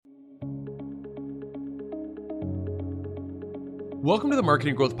Welcome to the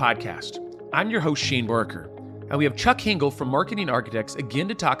Marketing Growth Podcast. I'm your host, Shane Barker, and we have Chuck Hengel from Marketing Architects again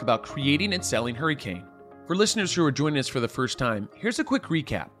to talk about creating and selling Hurricane. For listeners who are joining us for the first time, here's a quick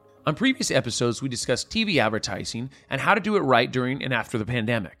recap. On previous episodes, we discussed TV advertising and how to do it right during and after the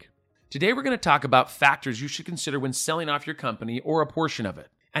pandemic. Today, we're going to talk about factors you should consider when selling off your company or a portion of it,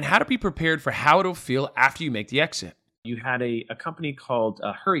 and how to be prepared for how it'll feel after you make the exit. You had a company called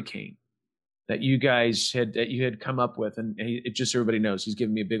Hurricane that you guys had come up with, and it just so everybody knows, he's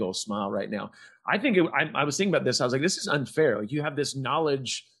giving me a big old smile right now. I think I was thinking about this. I was like, this is unfair. Like, you have this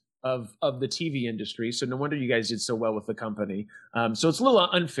knowledge of the TV industry, so no wonder you guys did so well with the company. So it's a little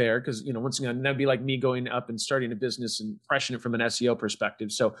unfair because, once again, that'd be like me going up and starting a business and crushing it from an SEO perspective.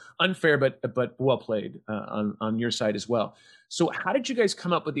 So unfair, but well played on your side as well. So how did you guys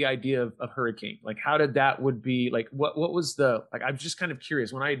come up with the idea of Hurricane? Like, how did that would be like, what was the, like, I'm just kind of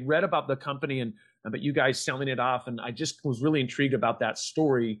curious when I had read about the company and about you guys selling it off. And I just was really intrigued about that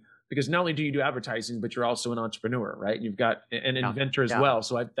story because not only do you do advertising, but you're also an entrepreneur, right? You've got an inventor as well.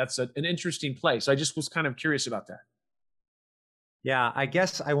 So that's an interesting place. I just was kind of curious about that. Yeah, I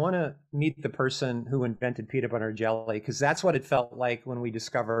guess I want to meet the person who invented peanut butter jelly because that's what it felt like when we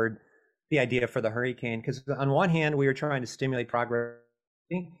discovered the idea for the Hurricane. Because on one hand, we were trying to stimulate progress.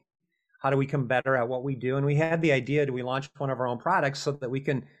 How do we become better at what we do? And we had the idea, do we launch one of our own products so that we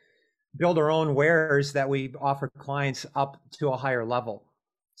can build our own wares that we offer clients up to a higher level?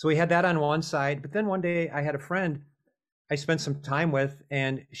 So we had that on one side. But then one day I had a friend I spent some time with,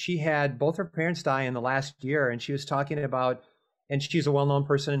 and she had both her parents die in the last year. And she was talking about, and she's a well-known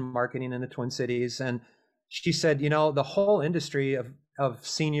person in marketing in the Twin Cities. And she said, the whole industry of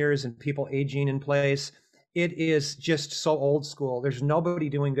seniors and people aging in place, it is just so old school. There's nobody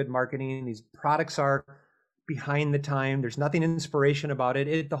doing good marketing. These products are behind the time. There's nothing inspiration about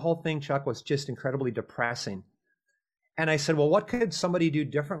it. The whole thing, Chuck, was just incredibly depressing. And I said, well, what could somebody do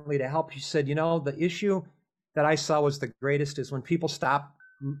differently to help? She said, the issue that I saw was the greatest is when people stop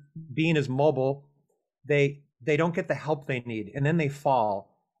being as mobile, they don't get the help they need, and then they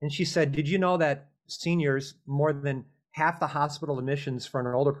fall. And she said, did you know that seniors, more than half the hospital admissions for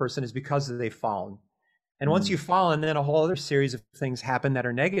an older person is because they've fallen? And once you've fallen, then a whole other series of things happen that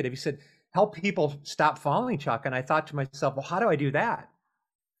are negative. He said, help people stop falling, Chuck. And I thought to myself, well, how do I do that?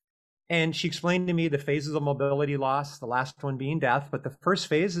 And she explained to me the phases of mobility loss, the last one being death. But the first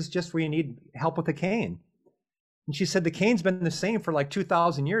phase is just where you need help with the cane. And she said, the cane's been the same for like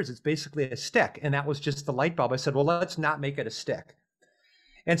 2,000 years. It's basically a stick. And that was just the light bulb. I said, well, let's not make it a stick.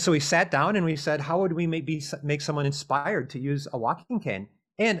 And so we sat down and we said, how would we make someone inspired to use a walking cane?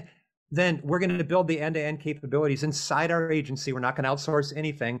 And then we're going to build the end-to-end capabilities inside our agency. We're not going to outsource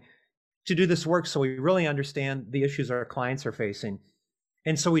anything to do this work so we really understand the issues our clients are facing.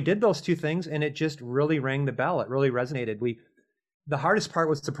 And so we did those two things, and it just really rang the bell. It really resonated. The hardest part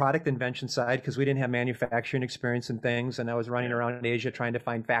was the product invention side because we didn't have manufacturing experience and things, and I was running around Asia trying to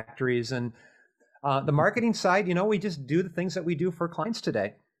find factories. And the marketing side, we just do the things that we do for clients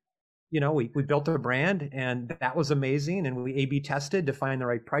today. We built a brand, and that was amazing, and we A/B tested to find the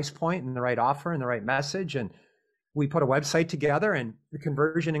right price point and the right offer and the right message, and we put a website together, and the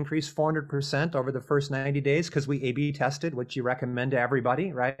conversion increased 400% over the first 90 days because we A/B tested, which you recommend to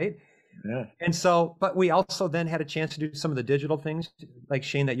everybody, right? Yeah. And so, but we also then had a chance to do some of the digital things, like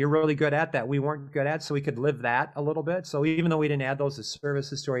Shane, that you're really good at, that we weren't good at, so we could live that a little bit. So even though we didn't add those as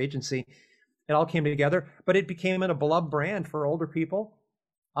services to our agency, it all came together, but it became a beloved brand for older people.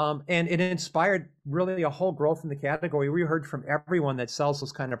 And it inspired really a whole growth in the category. We heard from everyone that sells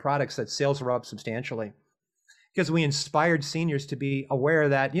those kind of products that sales were up substantially because we inspired seniors to be aware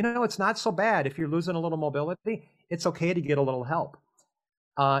that, it's not so bad. If you're losing a little mobility, it's okay to get a little help.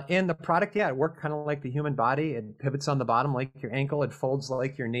 And the product, it worked kind of like the human body. It pivots on the bottom like your ankle. It folds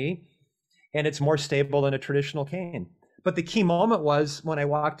like your knee. And it's more stable than a traditional cane. But the key moment was when I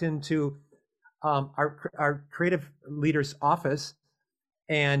walked into our creative leader's office,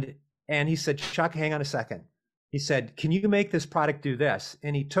 and he said, Chuck, hang on a second. He said, can you make this product do this?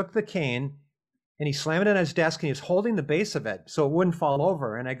 And he took the cane and he slammed it on his desk and he was holding the base of it so it wouldn't fall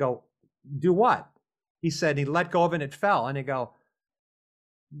over. And I go, do what? He said, he let go of it and it fell. And I go,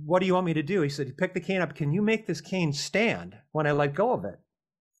 what do you want me to do? He said, pick the cane up. Can you make this cane stand when I let go of it?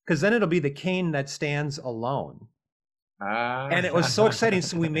 Because then it'll be the cane that stands alone. And it was so exciting.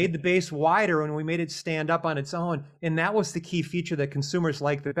 So we made the base wider and we made it stand up on its own. And that was the key feature that consumers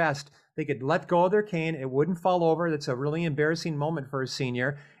like the best. They could let go of their cane. It wouldn't fall over. That's a really embarrassing moment for a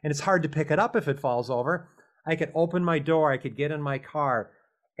senior. And it's hard to pick it up if it falls over. I could open my door. I could get in my car.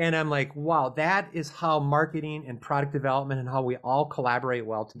 And I'm like, wow, that is how marketing and product development and how we all collaborate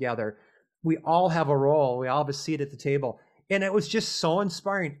well together. We all have a role. We all have a seat at the table. And it was just so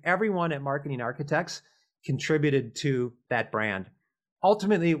inspiring. Everyone at Marketing Architects contributed to that brand.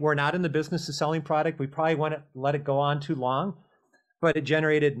 Ultimately, we're not in the business of selling product. We probably want to let it go on too long, but it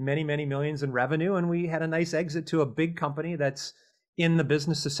generated many, many millions in revenue. And we had a nice exit to a big company that's in the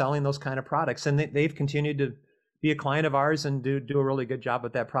business of selling those kind of products. And they've continued to be a client of ours and do a really good job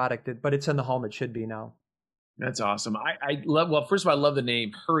with that product. But it's in the home it should be now. That's awesome. I love, well, first of all, I love the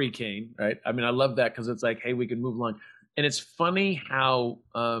name Hurricane, right? I mean, I love that because it's like, hey, we can move along. And it's funny how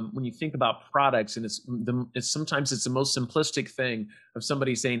when you think about products, and it's sometimes it's the most simplistic thing of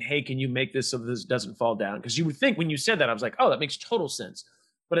somebody saying, "Hey, can you make this so this doesn't fall down?" Because you would think when you said that, I was like, "Oh, that makes total sense."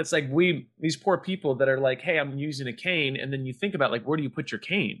 But it's like these poor people that are like, "Hey, I'm using a cane," and then you think about like, where do you put your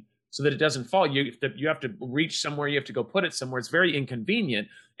cane so that it doesn't fall? You have to reach somewhere. You have to go put it somewhere. It's very inconvenient.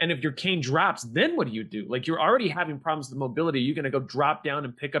 And if your cane drops, then what do you do? Like you're already having problems with mobility. You're going to go drop down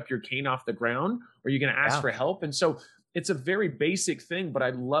and pick up your cane off the ground, or you're going to ask for help. And so it's a very basic thing, but I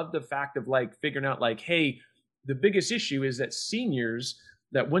love the fact of like figuring out like, hey, the biggest issue is that seniors,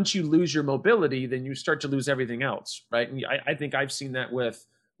 that once you lose your mobility, then you start to lose everything else, right? And I think I've seen that with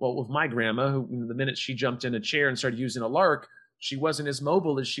my grandma, who the minute she jumped in a chair and started using a lark, she wasn't as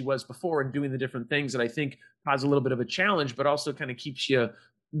mobile as she was before and doing the different things that I think cause a little bit of a challenge, but also kind of keeps you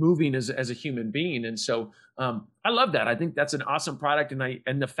moving as a human being. And so I love that. I think that's an awesome product.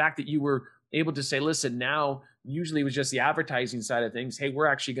 And the fact that you were able to say, listen, now usually it was just the advertising side of things. Hey, we're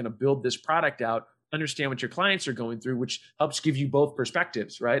actually going to build this product out, understand what your clients are going through, which helps give you both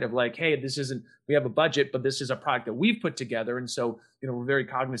perspectives, right? Of like, hey, we have a budget, but this is a product that we've put together. And so, we're very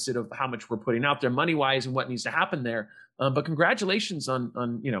cognizant of how much we're putting out there money-wise and what needs to happen there. But congratulations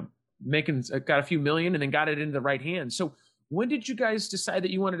on making, got a few million and then got it into the right hands. So when did you guys decide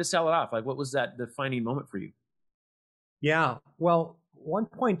that you wanted to sell it off? Like, what was that defining moment for you? Yeah, well, one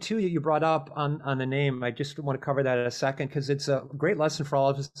point too that you brought up on the name, I just want to cover that in a second because it's a great lesson for all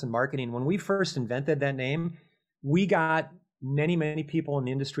of us in marketing. When we first invented that name, we got many, many people in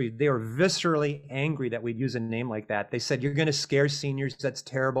the industry. They were viscerally angry that we'd use a name like that. They said, "You're going to scare seniors. That's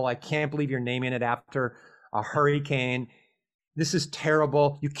terrible. I can't believe you're naming it after a hurricane. This is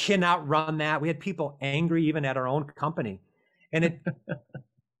terrible. You cannot run that." We had people angry even at our own company. And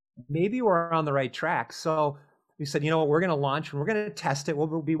maybe we're on the right track. So we said, you know what, we're going to launch and we're going to test it.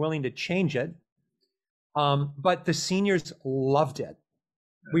 We'll be willing to change it. But the seniors loved it.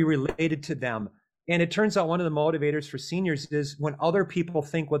 We related to them. And it turns out one of the motivators for seniors is when other people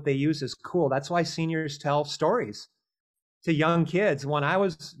think what they use is cool. That's why seniors tell stories to young kids. When I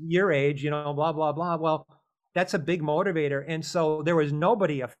was your age, blah, blah, blah. Well, that's a big motivator. And so there was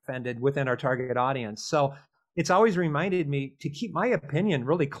nobody offended within our target audience. So it's always reminded me to keep my opinion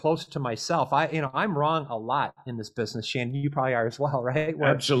really close to myself. I'm wrong a lot in this business, Shane. You probably are as well, right?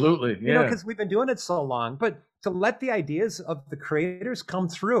 Absolutely. Yeah. Because we've been doing it so long, but to let the ideas of the creators come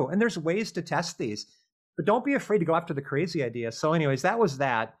through, and there's ways to test these, but don't be afraid to go after the crazy ideas. So anyways, that was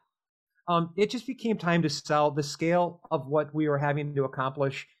that. It just became time to sell. The scale of what we were having to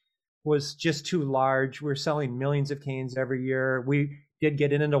accomplish was just too large. We were selling millions of canes every year. We did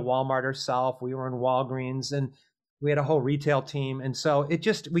get into Walmart ourselves. We were in Walgreens and we had a whole retail team. And so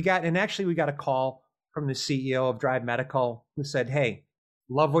we got a call from the CEO of Drive Medical who said, "Hey,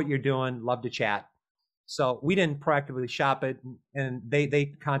 love what you're doing. Love to chat." So we didn't proactively shop it and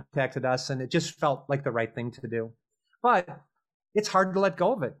they contacted us and it just felt like the right thing to do. But it's hard to let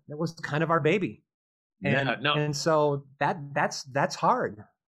go of it. It was kind of our baby. And so that's hard.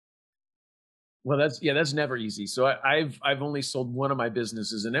 Well, that's never easy. So I've only sold one of my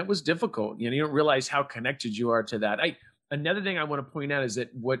businesses, and it was difficult. You don't realize how connected you are to that. Another thing I want to point out is that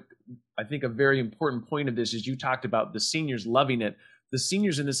what I think a very important point of this is you talked about the seniors loving it. The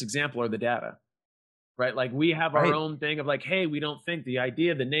seniors in this example are the data, right? Like we have our own thing of like, hey, we don't think the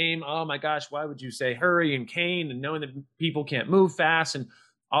idea, the name, oh my gosh, why would you say hurry and cane, and knowing that people can't move fast and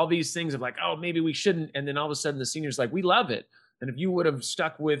all these things of like, oh, maybe we shouldn't. And then all of a sudden the seniors like, we love it. And if you would have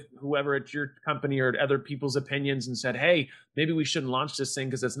stuck with whoever at your company or other people's opinions and said, hey, maybe we shouldn't launch this thing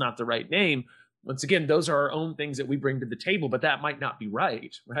because it's not the right name. Once again, those are our own things that we bring to the table, but that might not be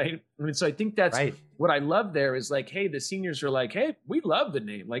right. I mean, so I think that's what I love there is like, hey, the seniors are like, hey, we love the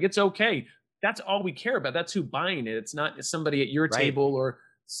name. Like, it's okay. That's all we care about. That's who buying it. It's not somebody at your table or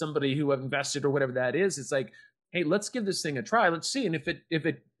somebody who have invested or whatever that is. It's like, hey, let's give this thing a try. Let's see. And if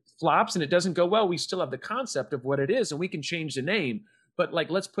it flops and it doesn't go well, we still have the concept of what it is and we can change the name, but like,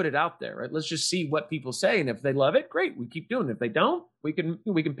 let's put it out there, right? Let's just see what people say. And if they love it, great. We keep doing it. If they don't, we can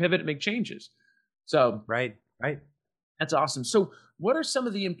pivot and make changes. So, right. That's awesome. So what are some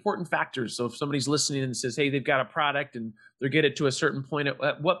of the important factors? So if somebody's listening and says, hey, they've got a product and they're getting to a certain point,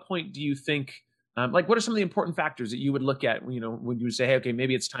 at what point do you think Like, what are some of the important factors that you would look at, when you say, hey, okay,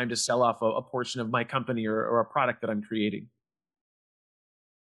 maybe it's time to sell off a portion of my company or a product that I'm creating?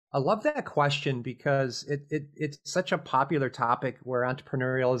 I love that question because it's such a popular topic where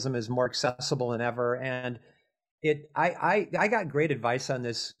entrepreneurialism is more accessible than ever. And I got great advice on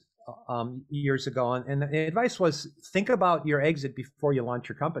this years ago, and the advice was think about your exit before you launch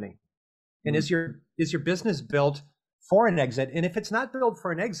your company. And is your business built for an exit? And if it's not built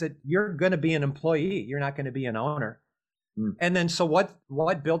for an exit, you're going to be an employee. You're not going to be an owner. And then, so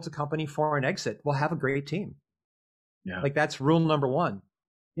what builds a company for an exit? Well, have a great team. Yeah. Like, that's rule number one.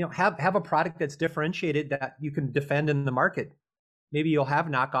 Have a product that's differentiated that you can defend in the market. Maybe you'll have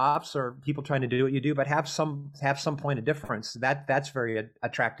knockoffs or people trying to do what you do, but have some point of difference. That's very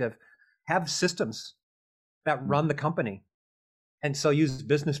attractive. Have systems that run the company, and so use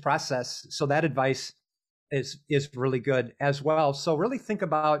business process. So that advice is really good as well. So really think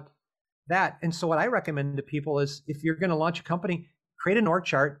about that. And so what I recommend to people is, if you're going to launch a company, create an org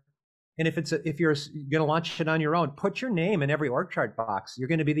chart. And if you're going to launch it on your own, put your name in every org chart box. You're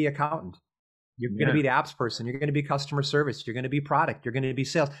going to be the accountant. You're going to be the ops person. You're going to be customer service. You're going to be product. You're going to be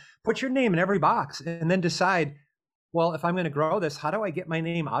sales. Put your name in every box, and then decide, well, if I'm going to grow this, how do I get my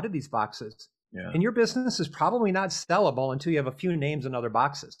name out of these boxes? Yeah. And your business is probably not sellable until you have a few names in other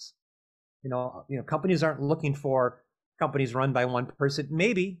boxes. Companies aren't looking for companies run by one person.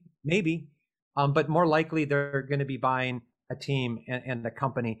 Maybe, but more likely they're going to be buying a team and a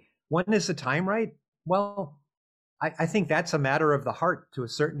company. When is the time right? Well, I think that's a matter of the heart to a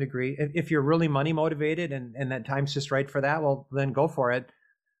certain degree. If you're really money motivated and that time's just right for that, well, then go for it.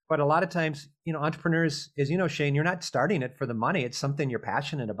 But a lot of times, entrepreneurs, as you know, Shane, you're not starting it for the money. It's something you're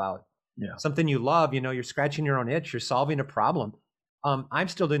passionate about. Yeah. Something you love. You're scratching your own itch. You're solving a problem. I'm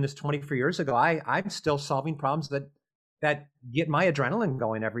still doing this 24 years ago. I'm still solving problems that get my adrenaline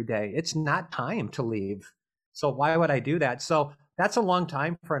going every day. It's not time to leave. So why would I do that? So that's a long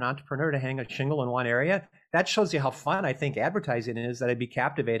time for an entrepreneur to hang a shingle in one area. That shows you how fun I think advertising is, that I'd be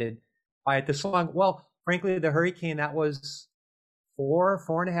captivated by it this long. Well, frankly, the hurricane, that was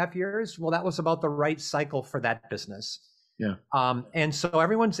 4.5 years. Well, that was about the right cycle for that business. Yeah. And so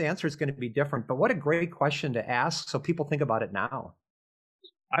everyone's answer is going to be different, but what a great question to ask. So people think about it now.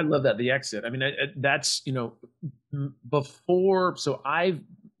 I love that. The exit. I mean, that's, before, so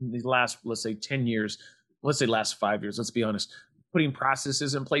the last, let's say 10 years, let's say last 5 years, let's be honest, putting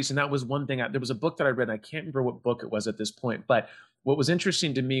processes in place. And that was one thing. There was a book that I read, and I can't remember what book it was at this point, but what was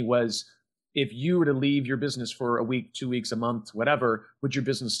interesting to me was, if you were to leave your business for a week, 2 weeks, a month, whatever, would your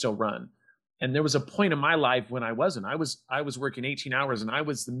business still run? And there was a point in my life when I wasn't. I was working 18 hours, and I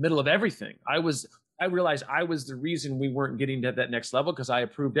was the middle of everything. I realized I was the reason we weren't getting to that next level, because I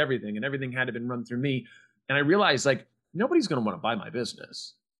approved everything and everything had to been run through me. And I realized, like, nobody's going to want to buy my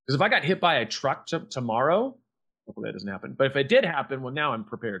business, because if I got hit by a truck tomorrow, hopefully that doesn't happen. But if it did happen, well, now I'm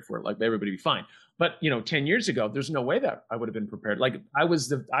prepared for it. Like, everybody would be fine. But 10 years ago, there's no way that I would have been prepared. Like, I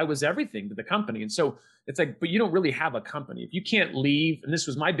was everything to the company. And so it's like, but you don't really have a company. If you can't leave, and this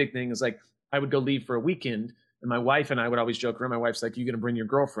was my big thing, is like, I would go leave for a weekend, and my wife and I would always joke around. My wife's like, "You going to bring your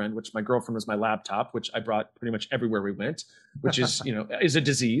girlfriend?" Which, my girlfriend was my laptop, which I brought pretty much everywhere we went, which is, is a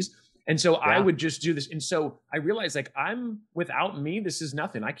disease. And so I would just do this. And so I realized, like, without me, this is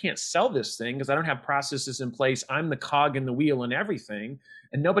nothing. I can't sell this thing because I don't have processes in place. I'm the cog in the wheel and everything.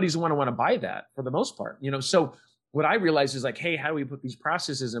 And nobody's going to want to buy that for the most part. So what I realized is, like, hey, how do we put these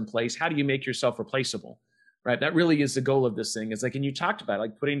processes in place? How do you make yourself replaceable? Right? That really is the goal of this thing. It's like, and you talked about,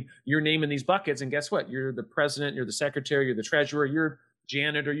 like, putting your name in these buckets, and guess what? You're the president, you're the secretary, you're the treasurer, you're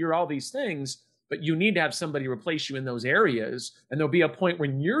janitor, you're all these things. But you need to have somebody replace you in those areas. And there'll be a point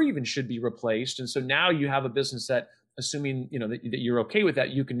when you even should be replaced. And so now you have a business that, assuming, that you're okay with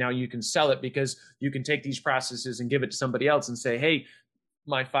that, you can sell it, because you can take these processes and give it to somebody else and say, hey,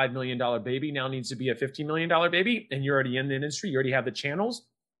 my $5 million baby now needs to be a $15 million baby. And you're already in the industry. You already have the channels.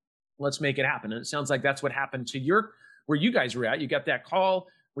 Let's make it happen. And it sounds like that's what happened to where you guys were at. You got that call,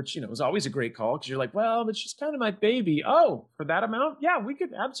 which, was always a great call, because you're like, well, it's just kind of my baby. Oh, for that amount? Yeah, we could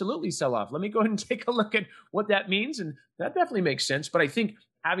absolutely sell off. Let me go ahead and take a look at what that means. And that definitely makes sense. But I think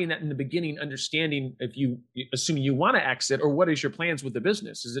having that in the beginning, understanding, assuming you want to exit, or what is your plans with the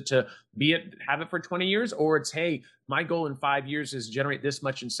business? Is it to have it for 20 years? Or it's, hey, my goal in 5 years is generate this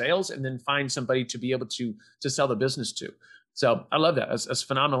much in sales, and then find somebody to be able to sell the business to. So I love that. That's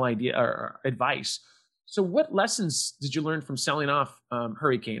phenomenal idea or advice. So what lessons did you learn from selling off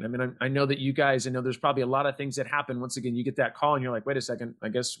Hurricane? I mean, I know that I know there's probably a lot of things that happen. Once again, you get that call and you're like, wait a second, I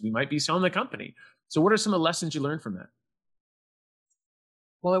guess we might be selling the company. So what are some of the lessons you learned from that?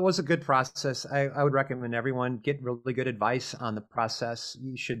 Well, it was a good process. I would recommend everyone get really good advice on the process.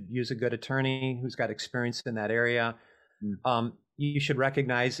 You should use a good attorney who's got experience in that area. Mm. You should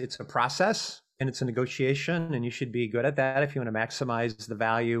recognize it's a process and it's a negotiation, and you should be good at that if you want to maximize the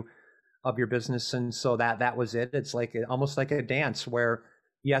value of your business. And so that was it. It's like almost like a dance where,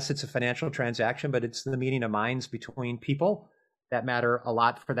 yes, it's a financial transaction, but it's the meeting of minds between people that matter a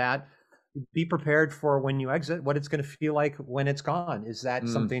lot for that. Be prepared for when you exit, what it's going to feel like when it's gone. Is that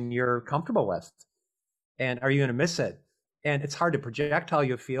something you're comfortable with? And are you going to miss it? And it's hard to project how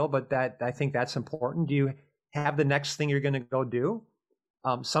you feel, but I think that's important. Do you have the next thing you're going to go do?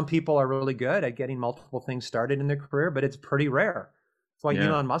 Some people are really good at getting multiple things started in their career, but it's pretty rare. That's why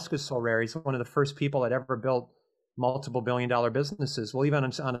Elon Musk is so rare. He's one of the first people that ever built multiple billion-dollar businesses. Well, even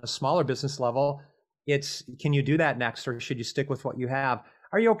on a smaller business level, it's, can you do that next, or should you stick with what you have?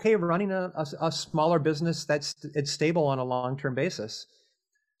 Are you okay running a smaller business it's stable on a long-term basis?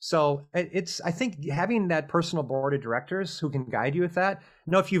 So I think having that personal board of directors who can guide you with that.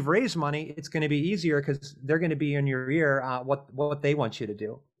 Now, if you've raised money, it's going to be easier because they're going to be in your ear what they want you to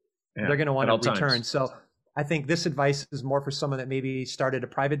do. Yeah, they're going to want to return. Times. So I think this advice is more for someone that maybe started a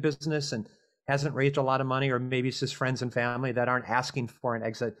private business and hasn't raised a lot of money, or maybe it's just friends and family that aren't asking for an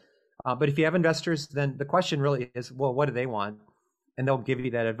exit. But if you have investors, then the question really is, well, what do they want? And they'll give you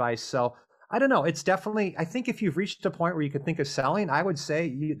that advice. So I don't know. It's definitely, I think if you've reached a point where you could think of selling, I would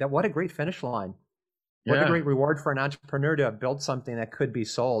say that what a great finish line. What a great reward for an entrepreneur to have built something that could be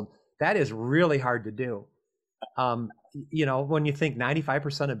sold. That is really hard to do. When you think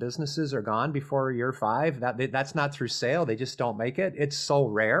 95% of businesses are gone before year 5, that's not through sale. They just don't make it. It's so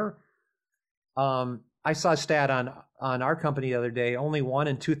rare. I saw a stat on our company the other day. Only 1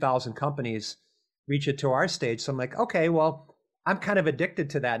 in 2,000 companies reach it to our stage. So I'm like, okay, well, I'm kind of addicted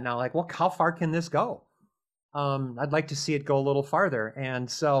to that now. Like, well, how far can this go? I'd like to see it go a little farther. And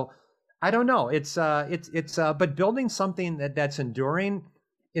so I don't know. But building something that's enduring,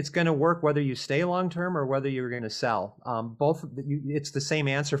 it's going to work whether you stay long-term or whether you're going to sell. It's the same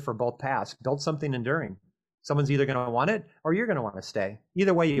answer for both paths. Build something enduring. Someone's either going to want it or you're going to want to stay.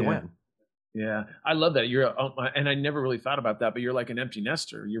 Either way, you win. Yeah, I love that. And I never really thought about that, but you're like an empty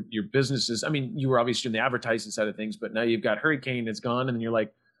nester. Your business is, I mean, you were obviously in the advertising side of things, but now you've got Hurricane, it's gone, and then you're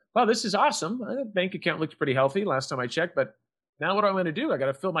like, wow, this is awesome. The bank account looked pretty healthy last time I checked, but now what am I going to do? I got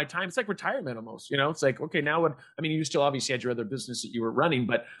to fill my time. It's like retirement almost, it's like, okay, now what? I mean, you still obviously had your other business that you were running,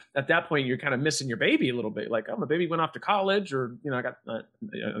 but at that point you're kind of missing your baby a little bit. Like, oh, my baby went off to college, or, I got,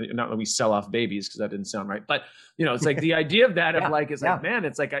 not that we sell off babies because that didn't sound right, but it's like the idea of that, of like, it's like, man,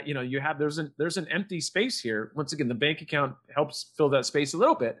 it's like, you have, there's an empty space here. Once again, the bank account helps fill that space a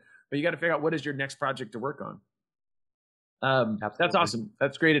little bit, but you got to figure out what is your next project to work on. That's awesome.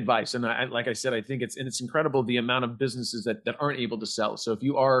 That's great advice. And like I said, I think it's incredible the amount of businesses that aren't able to sell. So if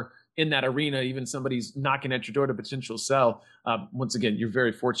you are in that arena, even somebody's knocking at your door to potential sell, once again, you're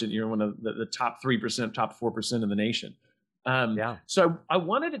very fortunate. You're one of the top 3%, top 4% in the nation. So I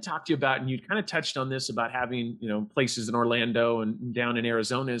wanted to talk to you about, and you kind of touched on this about having, places in Orlando and down in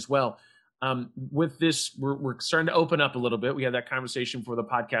Arizona as well. With this, we're starting to open up a little bit. We had that conversation before the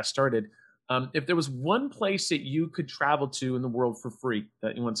podcast started. If there was one place that you could travel to in the world for free,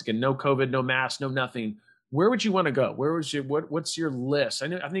 that once again, no COVID, no mask, no nothing, where would you want to go? What's your list?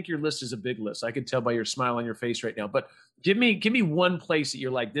 I think your list is a big list. I could tell by your smile on your face right now, but give me one place that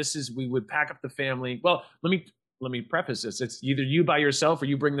you're like, we would pack up the family. Well, let me preface this. It's either you by yourself or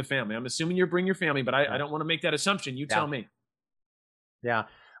you bring the family. I'm assuming you bring your family, but I don't want to make that assumption. You tell me. Yeah.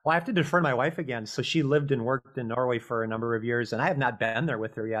 Well, I have to defer to my wife again. So she lived and worked in Norway for a number of years, and I have not been there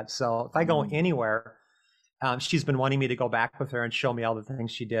with her yet. So if I go anywhere, she's been wanting me to go back with her and show me all the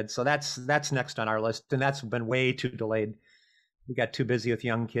things she did. So that's next on our list, and that's been way too delayed. We got too busy with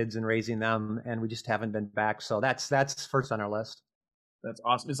young kids and raising them, and we just haven't been back. So that's first on our list. That's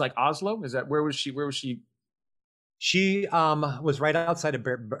awesome. It's like Oslo. Is that where was she? She was right outside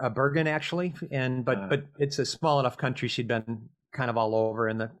of Bergen, actually, but it's a small enough country. She'd been kind of all over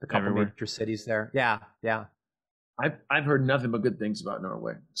in the couple major cities there. Yeah. I've heard nothing but good things about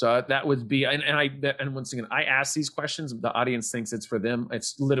Norway. So that would be, and once again, I ask these questions. The audience thinks it's for them.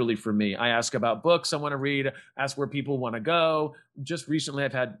 It's literally for me. I ask about books I want to read, ask where people want to go. Just recently,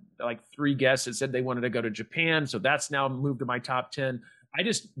 I've had like 3 guests that said they wanted to go to Japan. So that's now moved to my top 10. I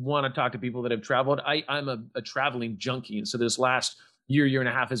just want to talk to people that have traveled. I'm a traveling junkie. And so this last year and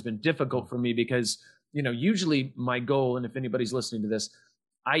a half has been difficult for me because, usually my goal, and if anybody's listening to this,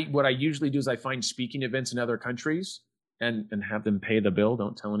 what I usually do is I find speaking events in other countries, and have them pay the bill.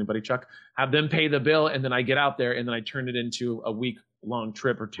 Don't tell anybody, Chuck. Have them pay the bill, and then I get out there and then I turn it into a week-long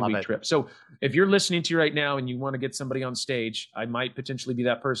trip or 2-week trip. So if you're listening to you right now and you want to get somebody on stage, I might potentially be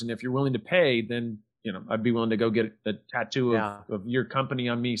that person. If you're willing to pay, then I'd be willing to go get a tattoo of your company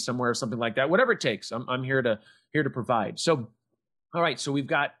on me somewhere or something like that. Whatever it takes, I'm here to provide. So, all right. So we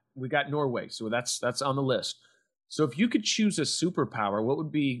got Norway. So that's on the list. So if you could choose a superpower, what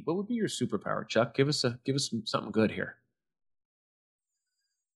would be your superpower, Chuck? Give us something good here.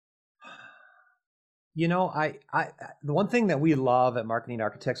 I the one thing that we love at Marketing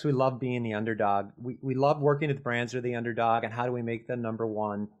Architects, we love being the underdog. We love working with brands that are the underdog, and how do we make them number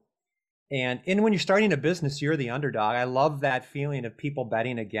one? And when you're starting a business, you're the underdog. I love that feeling of people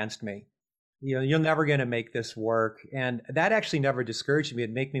betting against me. You're never going to make this work, and that actually never discouraged me.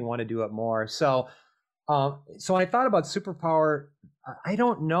 It made me want to do it more. So when I thought about superpower, I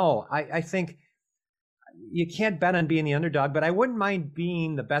don't know. I think you can't bet on being the underdog, but I wouldn't mind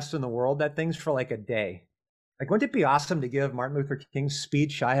being the best in the world at things for like a day. Like, wouldn't it be awesome to give Martin Luther King's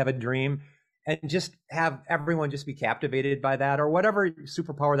speech, "I Have a Dream," and just have everyone just be captivated by that, or whatever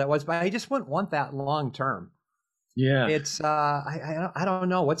superpower that was? But I just wouldn't want that long term. Yeah. It's I don't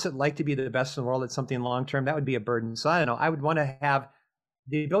know. What's it like to be the best in the world at something long term? That would be a burden. So I don't know. I would want to have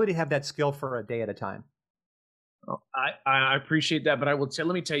the ability to have that skill for a day at a time. I appreciate that, but let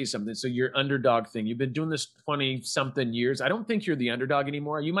me tell you something. So your underdog thing, you've been doing this 20 something years. I don't think you're the underdog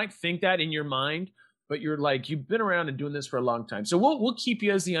anymore. You might think that in your mind, but you've been around and doing this for a long time. So we'll keep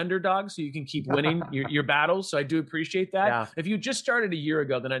you as the underdog so you can keep winning your battles. So I do appreciate that. Yeah. If you just started a year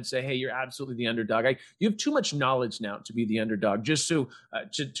ago, then I'd say, hey, you're absolutely the underdog. You have too much knowledge now to be the underdog, just so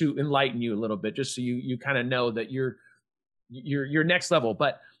to enlighten you a little bit, just so you kind of know that you're next level.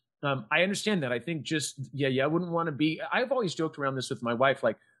 But I understand that. I think I wouldn't want to be. I've always joked around this with my wife.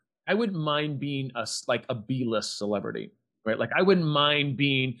 Like, I wouldn't mind being a B-list celebrity, right? Like, I wouldn't mind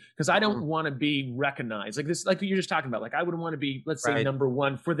being, because I don't want to be recognized like this. Like you're just talking about. Like, I wouldn't want to be, let's say, number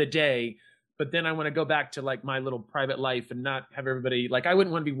one for the day. But then I want to go back to like my little private life and not have everybody, like, I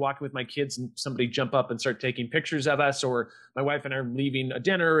wouldn't want to be walking with my kids and somebody jump up and start taking pictures of us, or my wife and I are leaving a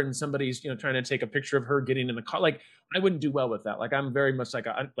dinner and somebody's, trying to take a picture of her getting in the car. Like, I wouldn't do well with that. Like, I'm very much like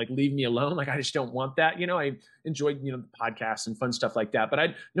leave me alone. Like, I just don't want that. I enjoy, the podcasts and fun stuff like that,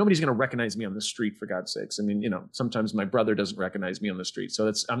 but nobody's going to recognize me on the street, for God's sakes. I mean, sometimes my brother doesn't recognize me on the street.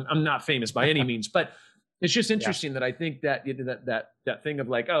 So I'm not famous by any means, but it's just interesting that I think that that thing of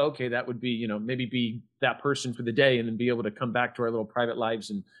like, oh, okay, that would be, maybe be that person for the day and then be able to come back to our little private lives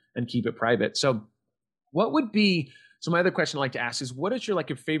and keep it private. So my other question I'd like to ask is, what is your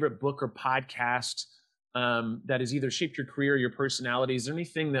favorite book or podcast that has either shaped your career or your personality? Is there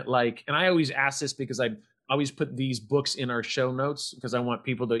anything that and I always ask this because I always put these books in our show notes because I want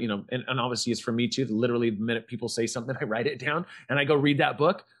people to, and obviously it's for me too, literally the minute people say something, I write it down and I go read that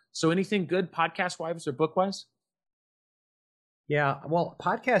book. So anything good podcast-wise or book-wise? Yeah, well,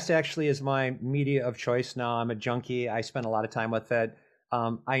 podcast actually is my media of choice now. I'm a junkie. I spend a lot of time with it.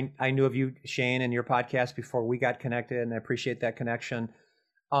 I knew of you, Shane, and your podcast before we got connected, and I appreciate that connection.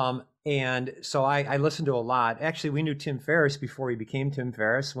 And so I listened to a lot. Actually, we knew Tim Ferriss before he became Tim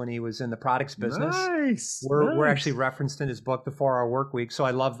Ferriss when he was in the products business. Nice. We're actually referenced in his book, The 4 Hour Work Week. So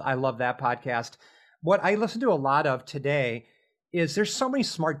I love that podcast. What I listen to a lot of today is there's so many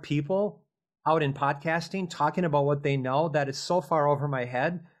smart people out in podcasting talking about what they know that is so far over my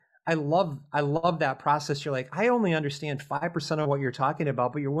head. I love that process. You're like, I only understand 5% of what you're talking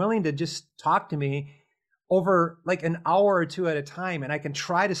about, but you're willing to just talk to me over like an hour or two at a time. And I can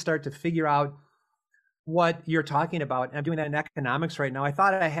try to start to figure out what you're talking about. And I'm doing that in economics right now. I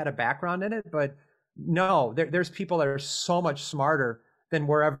thought I had a background in it, but no, there's people that are so much smarter than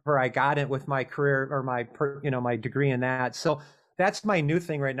wherever I got it with my career or my degree in that. So that's my new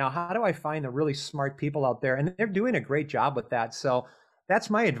thing right now. How do I find the really smart people out there? And they're doing a great job with that. So that's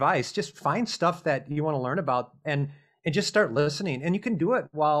my advice. Just find stuff that you want to learn about and just start listening. And you can do it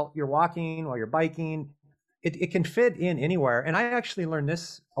while you're walking, while you're biking. It can fit in anywhere. And I actually learned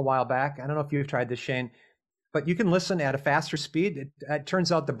this a while back. I don't know if you've tried this, Shane, but you can listen at a faster speed. It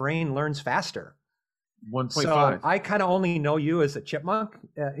turns out the brain learns faster. 1.5. So I kind of only know you as a chipmunk.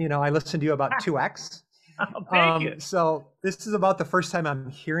 I listened to you about 2x. Oh, thank you. So this is about the first time I'm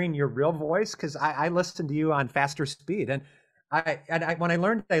hearing your real voice because I listened to you on faster speed. And when I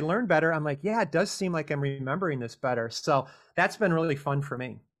learned better. I'm like, yeah, it does seem like I'm remembering this better. So that's been really fun for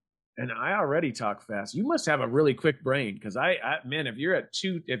me. And I already talk fast. You must have a really quick brain because man, if you're at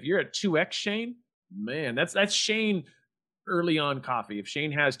 2x, Shane, man, that's Shane early on coffee. If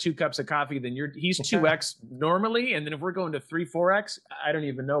Shane has 2 cups of coffee, then he's 2x normally. And then if we're going to 3, 4x, I don't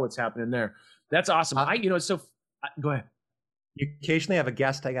even know what's happening there. That's awesome. Go ahead. You occasionally have a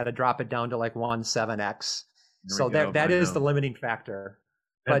guest, I got to drop it down to like 1.7x. So go. that is the limiting factor.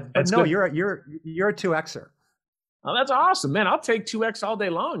 But no, good. you're a 2xer. Oh, that's awesome, man. I'll take 2x all day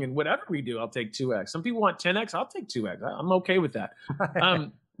long, and whatever we do, I'll take 2x. Some people want 10x. I'll take 2x. I'm okay with that.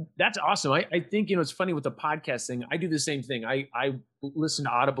 That's awesome. I think, it's funny with the podcast thing. I do the same thing. I listen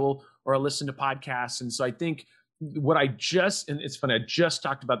to Audible or I listen to podcasts. And so I think and it's funny, I just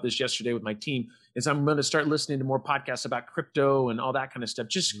talked about this yesterday with my team, is I'm going to start listening to more podcasts about crypto and all that kind of stuff.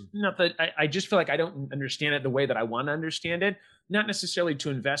 Just not that I just feel like I don't understand it the way that I want to understand it. Not necessarily to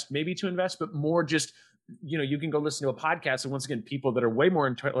invest, but more just, you can go listen to a podcast. And once again, people that are way more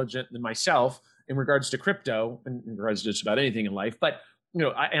intelligent than myself in regards to crypto and in regards to just about anything in life. But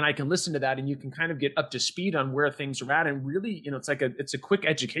I can listen to that, and you can kind of get up to speed on where things are at, and really, it's a quick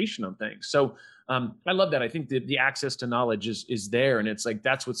education on things. So I love that. I think the access to knowledge is there, and it's like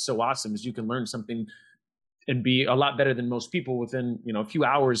that's what's so awesome is you can learn something and be a lot better than most people within a few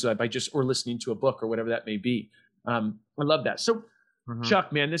hours by or listening to a book or whatever that may be. I love that. So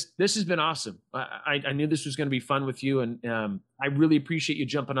Chuck, man, this has been awesome. I knew this was going to be fun with you, and I really appreciate you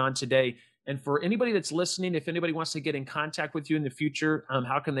jumping on today. And for anybody that's listening, if anybody wants to get in contact with you in the future,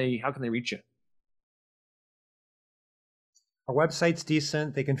 how can they reach you? Our website's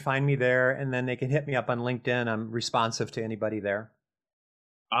decent. They can find me there, and then they can hit me up on LinkedIn. I'm responsive to anybody there.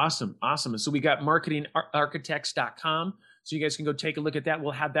 Awesome. And so we got marketingarchitects.com. So you guys can go take a look at that.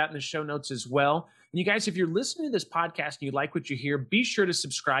 We'll have that in the show notes as well. And you guys, if you're listening to this podcast and you like what you hear, be sure to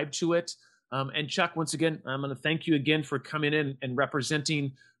subscribe to it. And Chuck, once again, I'm going to thank you again for coming in and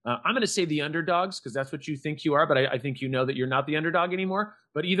representing, I'm going to say the underdogs because that's what you think you are, but I think you know that you're not the underdog anymore.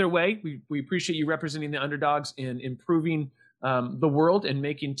 But either way, we appreciate you representing the underdogs and improving the world and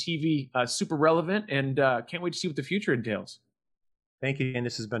making TV super relevant, and can't wait to see what the future entails. Thank you, and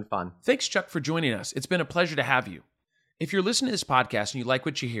this has been fun. Thanks, Chuck, for joining us. It's been a pleasure to have you. If you're listening to this podcast and you like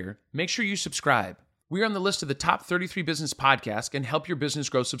what you hear, make sure you subscribe. We are on the list of the top 33 business podcasts and help your business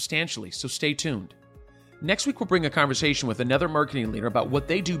grow substantially, so stay tuned. Next week, we'll bring a conversation with another marketing leader about what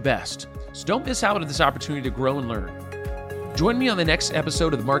they do best, so don't miss out on this opportunity to grow and learn. Join me on the next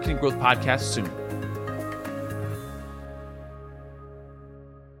episode of the Marketing Growth Podcast soon.